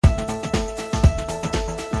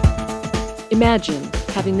Imagine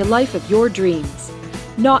having the life of your dreams.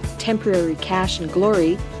 Not temporary cash and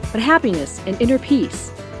glory, but happiness and inner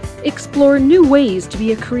peace. Explore new ways to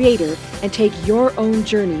be a creator and take your own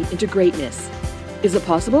journey into greatness. Is it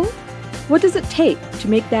possible? What does it take to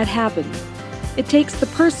make that happen? It takes the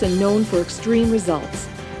person known for extreme results.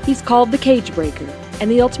 He's called the cage breaker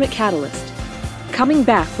and the ultimate catalyst. Coming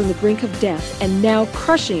back from the brink of death and now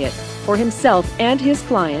crushing it for himself and his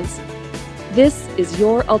clients, this is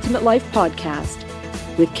Your Ultimate Life Podcast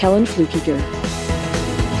with Kellen Flukiger.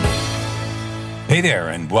 Hey there,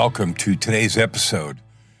 and welcome to today's episode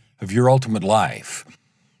of Your Ultimate Life.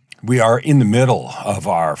 We are in the middle of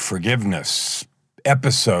our forgiveness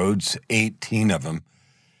episodes, 18 of them.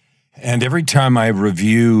 And every time I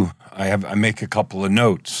review, I make a couple of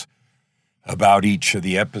notes about each of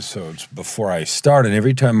the episodes before I start. And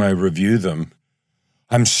every time I review them,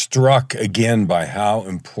 I'm struck again by how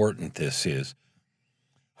important this is.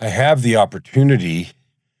 I have the opportunity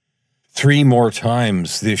 3 more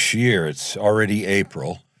times this year. It's already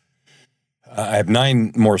April. I have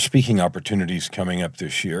 9 more speaking opportunities coming up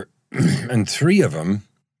this year, and 3 of them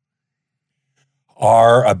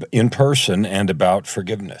are in person and about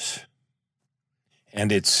forgiveness.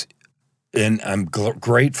 And I'm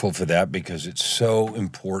grateful for that because it's so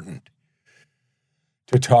important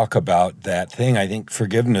to talk about that thing. I think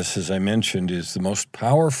forgiveness, as I mentioned, is the most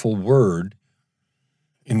powerful word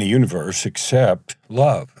in the universe except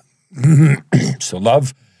love. So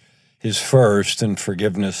love is first and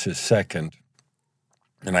forgiveness is second.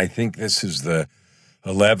 And I think this is the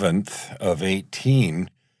 11th of 18.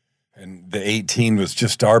 And the 18 was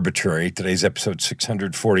just arbitrary. Today's episode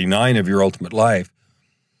 649 of Your Ultimate Life.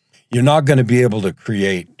 You're not going to be able to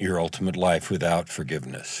create your ultimate life without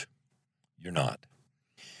forgiveness. You're not.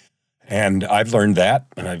 And I've learned that,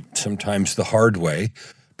 and sometimes the hard way,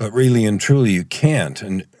 but really and truly you can't.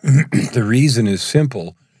 And the reason is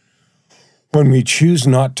simple. When we choose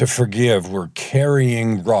not to forgive, we're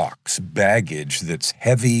carrying rocks, baggage that's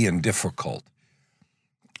heavy and difficult.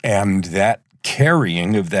 And that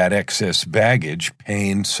carrying of that excess baggage,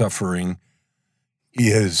 pain, suffering,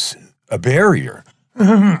 is a barrier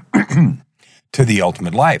to the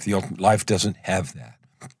ultimate life. The ultimate life doesn't have that.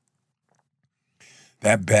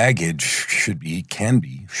 That baggage should be,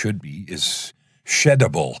 is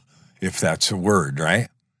sheddable, if that's a word, right?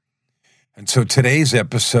 And so today's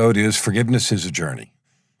episode is Forgiveness is a Journey.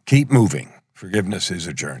 Keep moving. Forgiveness is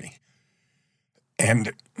a journey.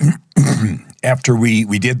 And after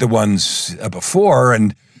we did the ones before,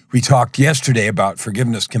 and we talked yesterday about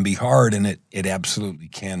forgiveness can be hard, and it absolutely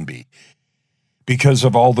can be. Because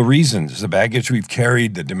of all the reasons, the baggage we've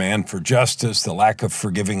carried, the demand for justice, the lack of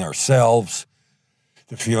forgiving ourselves,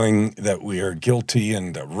 the feeling that we are guilty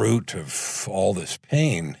and the root of all this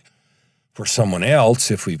pain for someone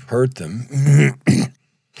else if we've hurt them,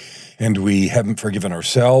 and we haven't forgiven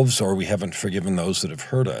ourselves or we haven't forgiven those that have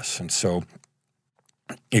hurt us. And so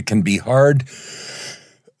it can be hard,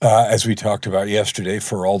 as we talked about yesterday,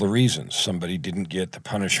 for all the reasons. Somebody didn't get the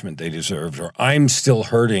punishment they deserved, or I'm still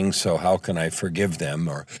hurting, so how can I forgive them?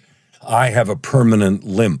 Or I have a permanent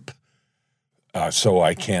limp, so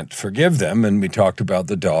I can't forgive them. And we talked about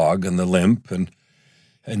the dog and the limp. And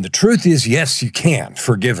the truth is, yes, you can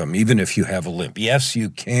forgive them, even if you have a limp. Yes, you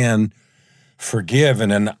can forgive. And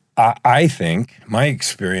then I think my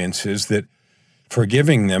experience is that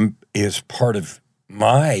forgiving them is part of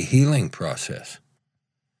my healing process.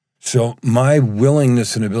 So my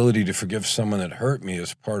willingness and ability to forgive someone that hurt me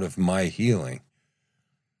is part of my healing,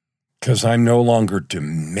 because I'm no longer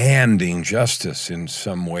demanding justice in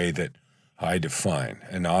some way that I define.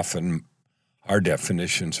 And often our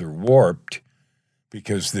definitions are warped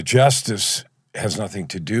because the justice has nothing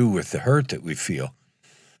to do with the hurt that we feel.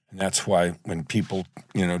 And that's why when people,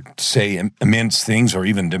 say immense things or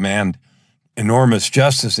even demand enormous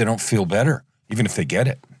justice, they don't feel better, even if they get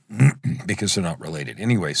it, because they're not related.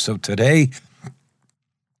 Anyway, so today,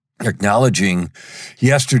 acknowledging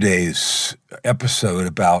yesterday's episode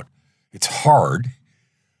about it's hard,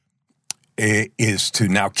 is to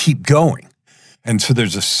now keep going. And so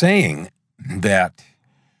there's a saying that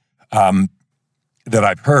that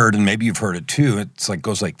I've heard, and maybe you've heard it too. It's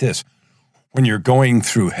goes like this: when you're going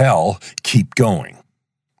through hell, keep going.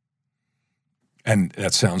 And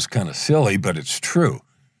that sounds kind of silly, but it's true.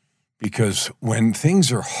 Because when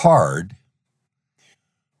things are hard,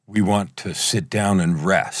 we want to sit down and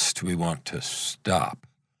rest. We want to stop.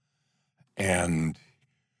 And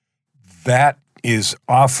that is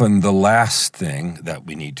often the last thing that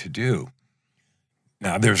we need to do.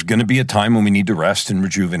 Now, there's going to be a time when we need to rest and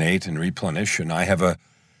rejuvenate and replenish, and I have a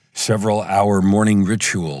several-hour morning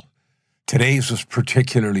ritual. Today's was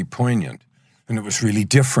particularly poignant. And it was really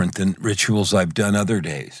different than rituals I've done other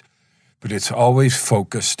days. But it's always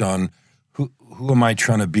focused on who am I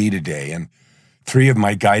trying to be today? And 3 of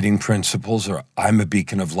my guiding principles are I'm a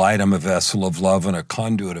beacon of light, I'm a vessel of love, and a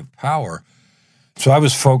conduit of power. So I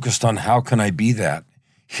was focused on how can I be that?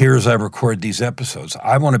 Here as I record these episodes,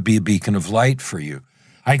 I want to be a beacon of light for you.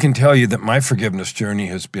 I can tell you that my forgiveness journey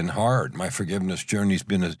has been hard. My forgiveness journey has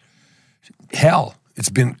been hell. It's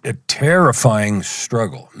been a terrifying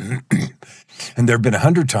struggle. And there have been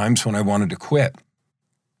 100 times when I wanted to quit.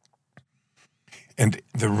 And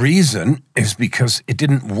the reason is because it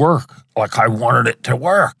didn't work like I wanted it to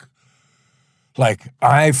work. Like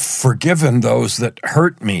I've forgiven those that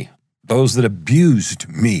hurt me, those that abused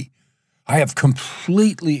me. I have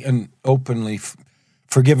completely and openly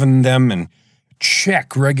forgiven them and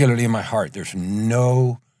check regularly in my heart. There's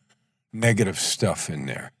no negative stuff in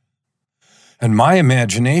there. And my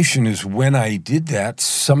imagination is when I did that,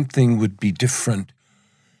 something would be different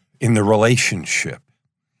in the relationship.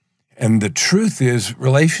 And the truth is,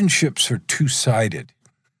 relationships are two-sided.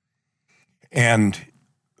 And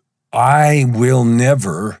I will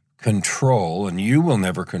never control, and you will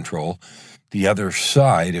never control, the other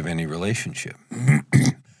side of any relationship.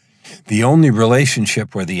 The only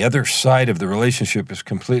relationship where the other side of the relationship is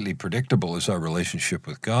completely predictable is our relationship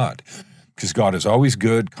with God. Because God is always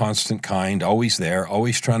good, constant, kind, always there,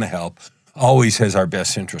 always trying to help, always has our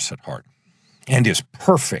best interests at heart, and is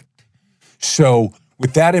perfect. So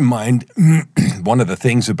with that in mind, one of the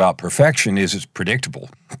things about perfection is it's predictable.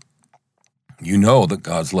 You know that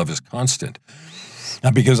God's love is constant. Now,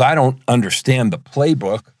 because I don't understand the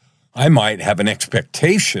playbook, I might have an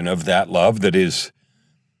expectation of that love that is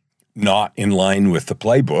not in line with the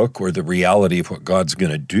playbook or the reality of what God's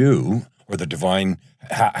going to do or the divine,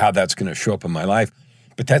 how that's going to show up in my life.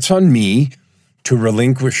 But that's on me to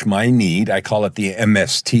relinquish my need. I call it the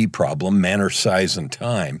MST problem, manner, size, and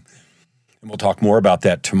time. And we'll talk more about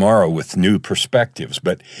that tomorrow with new perspectives.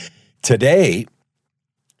 But today,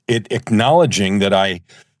 acknowledging that I,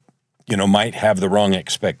 might have the wrong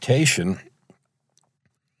expectation,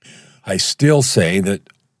 I still say that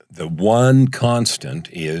the one constant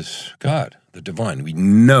is God, the divine. We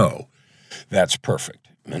know that's perfect.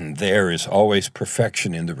 And there is always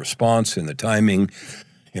perfection in the response, in the timing,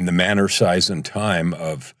 in the manner, size, and time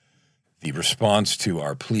of the response to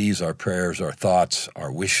our pleas, our prayers, our thoughts,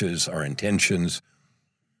 our wishes, our intentions,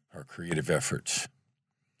 our creative efforts.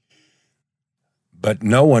 But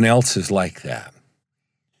no one else is like that.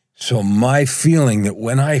 So my feeling that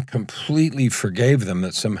when I completely forgave them,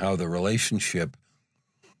 that somehow the relationship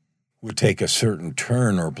would take a certain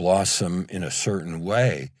turn or blossom in a certain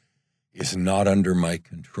way is not under my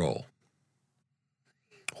control.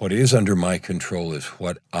 What is under my control is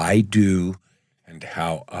what I do and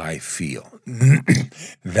how I feel.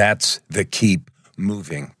 That's the keep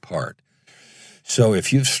moving part. So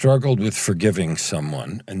if you've struggled with forgiving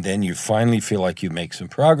someone and then you finally feel like you make some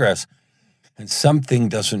progress and something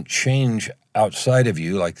doesn't change outside of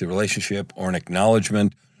you, like the relationship or an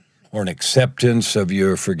acknowledgement or an acceptance of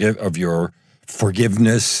your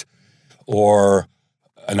forgiveness or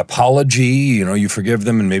an apology, you forgive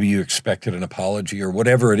them and maybe you expected an apology or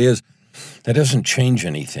whatever it is, that doesn't change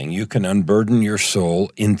anything. You can unburden your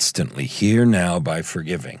soul instantly, here now, by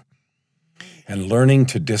forgiving. And learning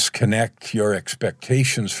to disconnect your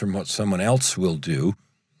expectations from what someone else will do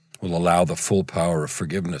will allow the full power of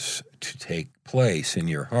forgiveness to take place in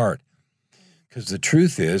your heart. Because the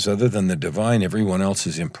truth is, other than the divine, everyone else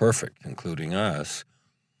is imperfect, including us.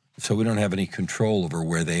 So we don't have any control over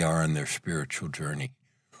where they are in their spiritual journey,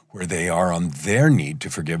 where they are on their need to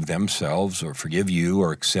forgive themselves or forgive you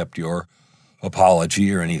or accept your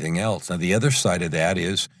apology or anything else. Now, the other side of that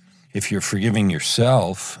is if you're forgiving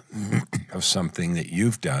yourself of something that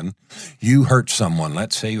you've done, you hurt someone.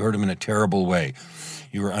 Let's say you hurt them in a terrible way.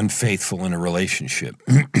 You were unfaithful in a relationship.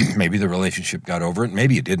 Maybe the relationship got over it.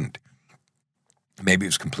 Maybe it didn't. Maybe it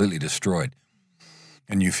was completely destroyed.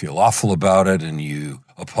 And you feel awful about it and you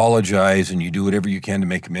apologize and you do whatever you can to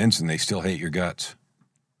make amends and they still hate your guts.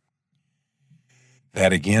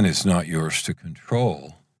 That, again, is not yours to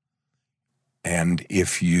control. And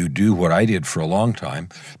if you do what I did for a long time,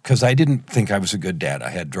 because I didn't think I was a good dad. I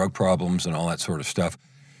had drug problems and all that sort of stuff.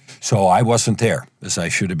 So I wasn't there as I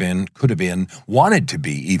should have been, could have been, wanted to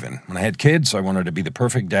be even. When I had kids, I wanted to be the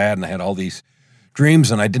perfect dad, and I had all these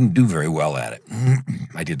dreams, and I didn't do very well at it.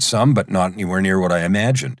 I did some, but not anywhere near what I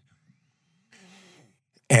imagined.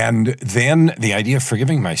 And then the idea of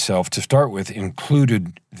forgiving myself to start with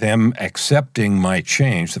included them accepting my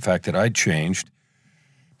change, the fact that I'd changed,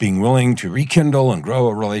 being willing to rekindle and grow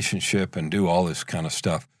a relationship and do all this kind of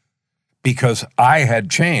stuff because I had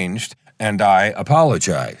changed and I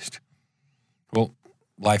apologized. Well,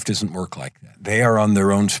 life doesn't work like that. They are on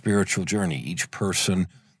their own spiritual journey. Each person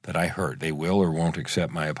that I hurt, they will or won't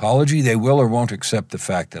accept my apology. They will or won't accept the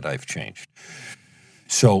fact that I've changed.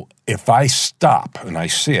 So if I stop and I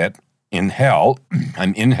sit in hell,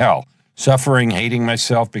 I'm in hell, suffering, hating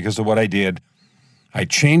myself because of what I did. I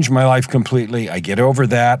change my life completely. I get over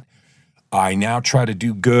that. I now try to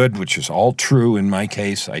do good, which is all true in my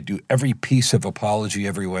case. I do every piece of apology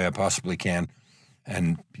every way I possibly can,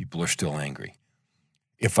 and people are still angry.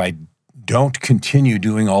 If I don't continue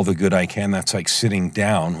doing all the good I can, that's like sitting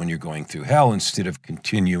down when you're going through hell instead of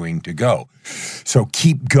continuing to go. So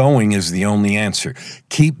keep going is the only answer.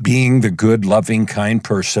 Keep being the good, loving, kind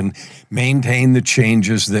person. Maintain the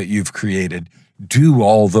changes that you've created. Do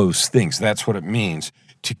all those things. That's what it means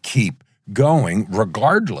to keep going,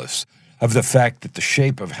 regardless of the fact that the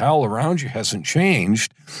shape of hell around you hasn't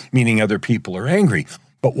changed, meaning other people are angry.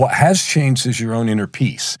 But what has changed is your own inner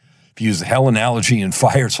peace. If you use the hell analogy in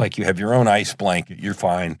fire, it's like you have your own ice blanket. You're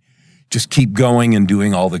fine. Just keep going and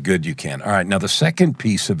doing all the good you can. All right, now the second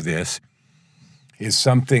piece of this is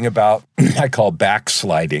something about, I call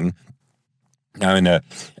backsliding. Now,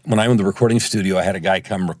 when I owned the recording studio, I had a guy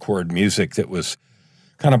come record music that was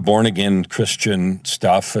kind of born-again Christian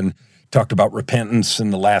stuff and talked about repentance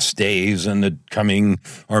in the last days and the coming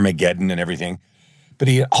Armageddon and everything. But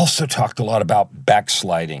he also talked a lot about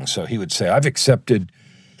backsliding. So he would say, I've accepted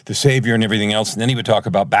the Savior and everything else. And then he would talk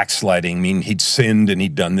about backsliding, meaning he'd sinned and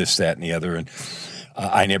he'd done this, that, and the other. And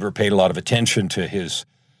I never paid a lot of attention to his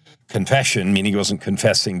confession, meaning he wasn't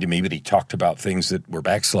confessing to me, but he talked about things that were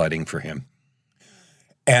backsliding for him.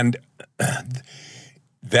 And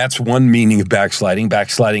that's one meaning of backsliding.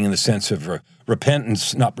 Backsliding in the sense of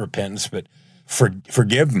repentance, not repentance, but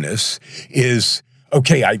forgiveness is,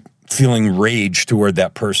 okay, I'm feeling rage toward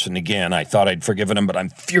that person again. I thought I'd forgiven him, but I'm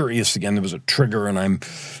furious again. There was a trigger and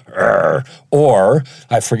or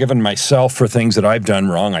I've forgiven myself for things that I've done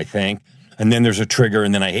wrong, I think. And then there's a trigger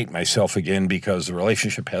and then I hate myself again because the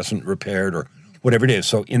relationship hasn't repaired or whatever it is.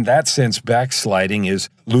 So in that sense, backsliding is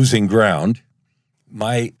losing ground.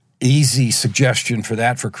 My easy suggestion for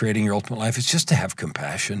that, for creating your ultimate life, is just to have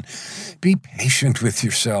compassion. Be patient with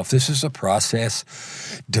yourself. This is a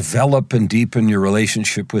process. Develop and deepen your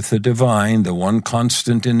relationship with the divine, the one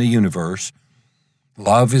constant in the universe.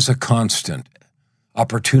 Love is a constant.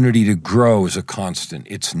 Opportunity to grow is a constant.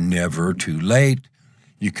 It's never too late.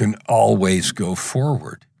 You can always go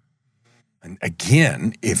forward. And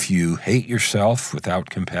again, if you hate yourself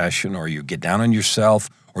without compassion, or you get down on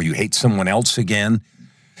yourself, or you hate someone else again,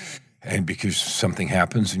 and because something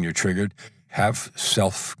happens and you're triggered, have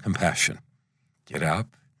self-compassion. Get up,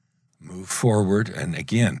 move forward, and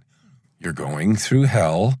again, you're going through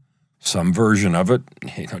hell, some version of it,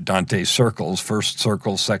 Dante's circles, first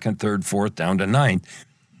circle, second, third, fourth, down to ninth.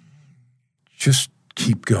 Just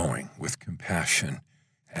keep going with compassion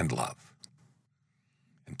and love.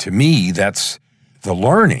 And to me, that's the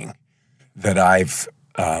learning that I've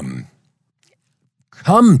come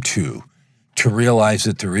to realize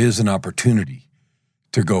that there is an opportunity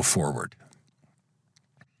to go forward.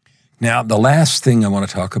 Now, the last thing I want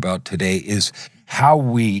to talk about today is how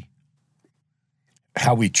we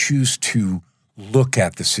choose to look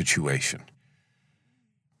at the situation.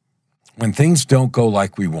 When things don't go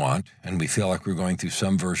like we want and we feel like we're going through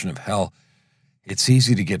some version of hell, it's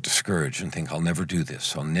easy to get discouraged and think, I'll never do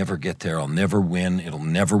this. I'll never get there. I'll never win. It'll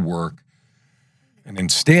never work. And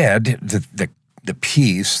instead, the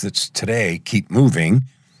piece that's today, keep moving,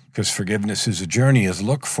 because forgiveness is a journey, is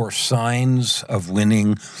look for signs of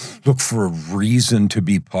winning, look for a reason to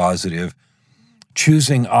be positive.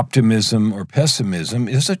 Choosing optimism or pessimism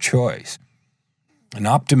is a choice. An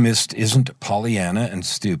optimist isn't Pollyanna and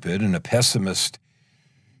stupid, and a pessimist,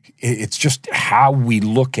 it's just how we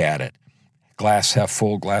look at it. Glass half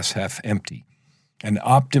full, glass half empty. An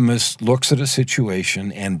optimist looks at a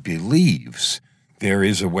situation and believes there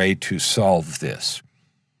is a way to solve this.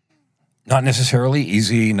 Not necessarily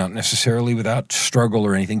easy, not necessarily without struggle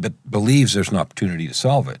or anything, but believes there's an opportunity to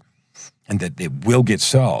solve it and that it will get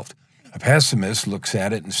solved. A pessimist looks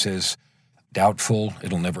at it and says, doubtful,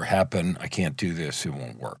 it'll never happen, I can't do this, it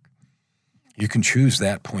won't work. You can choose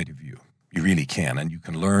that point of view. You really can, and you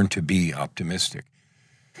can learn to be optimistic.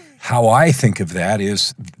 How I think of that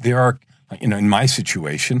is there are, in my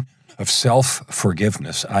situation of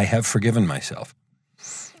self-forgiveness, I have forgiven myself.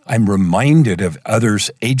 I'm reminded of others'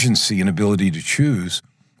 agency and ability to choose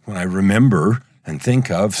when I remember and think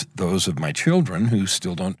of those of my children who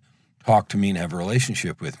still don't talk to me and have a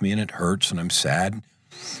relationship with me, and it hurts and I'm sad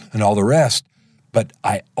and all the rest. But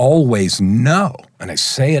I always know, and I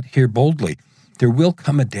say it here boldly, there will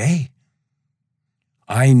come a day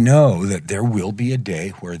I know that there will be a day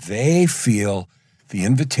where they feel the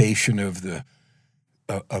invitation of the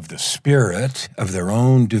Spirit, of their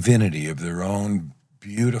own divinity, of their own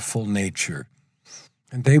beautiful nature,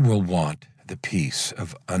 and they will want the peace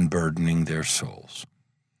of unburdening their souls.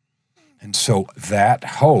 And so that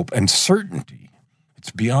hope and certainty,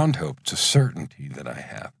 it's beyond hope, it's a certainty that I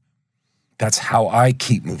have. That's how I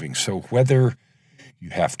keep moving. So whether you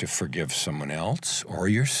have to forgive someone else or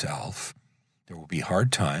yourself, there will be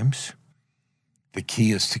hard times. The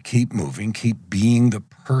key is to keep moving, keep being the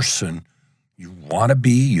person you want to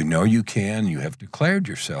be, you know you can, you have declared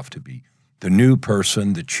yourself to be the new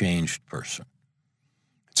person, the changed person.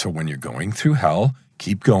 So when you're going through hell,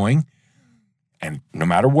 keep going. And no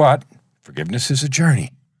matter what, forgiveness is a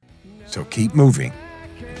journey. So keep moving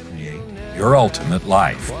and create your ultimate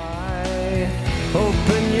life.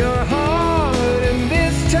 Open your heart and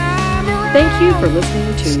this time around. Thank you for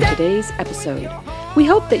listening to today's episode. We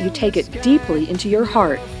hope that you take it deeply into your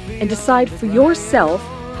heart and decide for yourself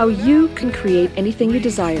how you can create anything you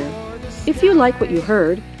desire. If you like what you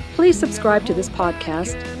heard, please subscribe to this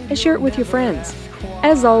podcast and share it with your friends.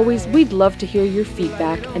 As always, we'd love to hear your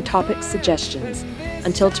feedback and topic suggestions.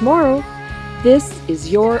 Until tomorrow, this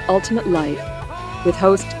is Your Ultimate Life with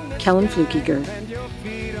host Kellen Flukiger.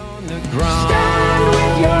 Stand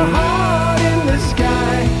with your heart.